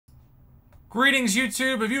Greetings,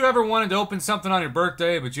 YouTube. Have you ever wanted to open something on your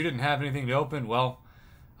birthday, but you didn't have anything to open? Well,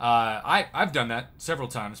 I've done that several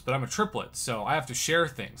times, but I'm a triplet, so I have to share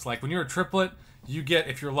things. Like when you're a triplet, you get,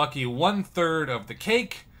 if you're lucky, 1/3 of the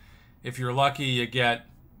cake. If you're lucky, you get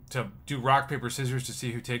to do rock, paper, scissors to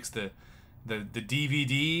see who takes the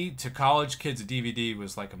DVD. To college kids, a DVD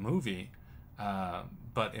was like a movie,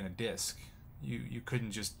 but in a disc. You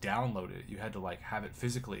couldn't just download it. You had to like have it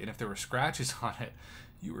physically, and if there were scratches on it,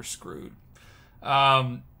 you were screwed.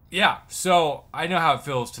 Yeah, so I know how it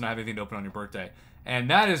feels to not have anything to open on your birthday. And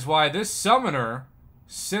that is why this summoner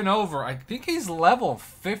sent over, I think he's level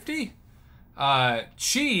 50,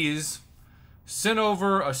 Cheese, sent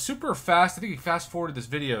over a super fast, I think he fast forwarded this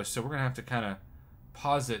video, so we're going to have to kind of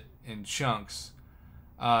pause it in chunks.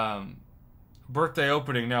 Birthday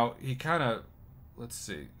opening. Now, he kind of, let's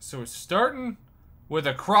see. So it's starting with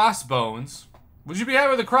a crossbones. Would you be happy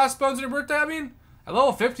with a crossbones on your birthday? I mean, at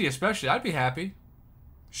level 50 especially, I'd be happy.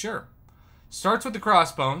 Sure. Starts with the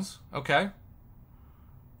crossbones. Okay.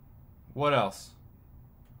 What else?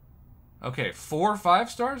 Okay, 4 or 5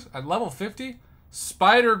 stars at level 50.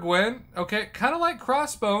 Spider-Gwen. Okay, kind of like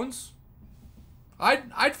crossbones.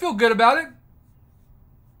 I'd feel good about it.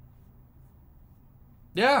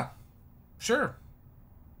 Yeah. Sure.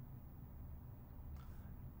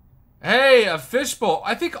 Hey, a fishbowl.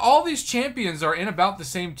 I think all these champions are in about the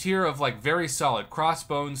same tier of like very solid.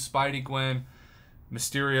 Crossbones, Spidey-Gwen,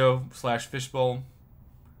 Mysterio / Fishbowl.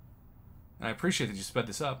 And I appreciate that you sped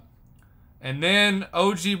this up. And then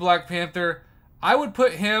OG Black Panther. I would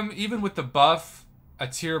put him, even with the buff, a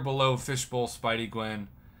tier below Fishbowl, Spidey-Gwen,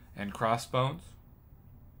 and Crossbones.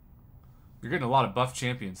 You're getting a lot of buff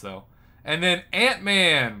champions, though. And then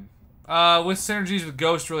Ant-Man. With synergies with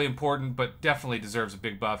Ghost, really important, but definitely deserves a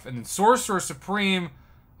big buff. And then Sorcerer Supreme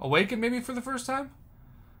Awakened, maybe for the first time?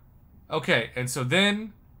 Okay, and so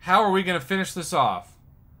then, how are we going to finish this off?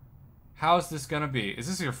 How is this going to be? Is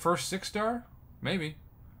this your first 6-star? Maybe.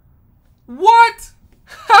 What?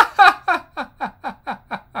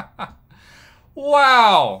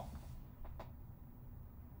 Wow.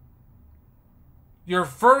 Your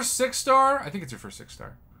first 6-star, I think it's your first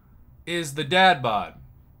 6-star, is the Dad Bod.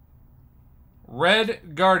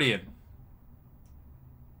 Red Guardian.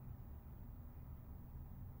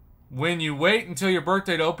 When you wait until your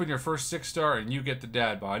birthday to open your first 6-star and you get the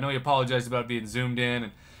Dad Bod. I know you apologized about being zoomed in.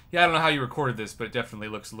 And yeah, I don't know how you recorded this, but it definitely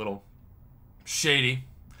looks a little shady.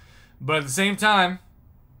 But at the same time,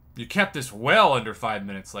 you kept this well under 5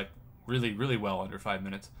 minutes. Like, really, really well under 5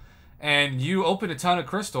 minutes. And you opened a ton of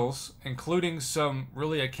crystals, including some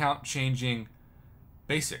really account-changing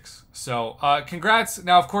basics. So, congrats.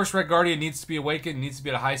 Now, of course, Red Guardian needs to be awakened, needs to be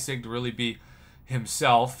at a high sig to really be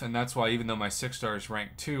himself, and that's why even though my 6-star is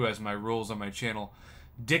ranked 2, as my rules on my channel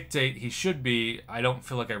dictate he should be, I don't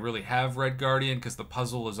feel like I really have Red Guardian because the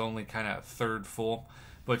puzzle is only kind of third full.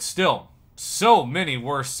 But still, so many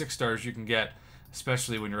worse 6-stars you can get,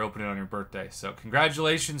 especially when you're opening on your birthday. So,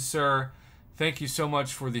 congratulations, sir. Thank you so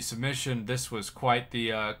much for the submission. This was quite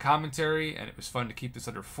the commentary, and it was fun to keep this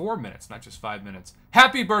under 4 minutes, not just 5 minutes.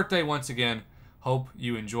 Happy birthday once again. Hope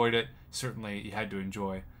you enjoyed it. Certainly, you had to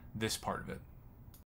enjoy this part of it.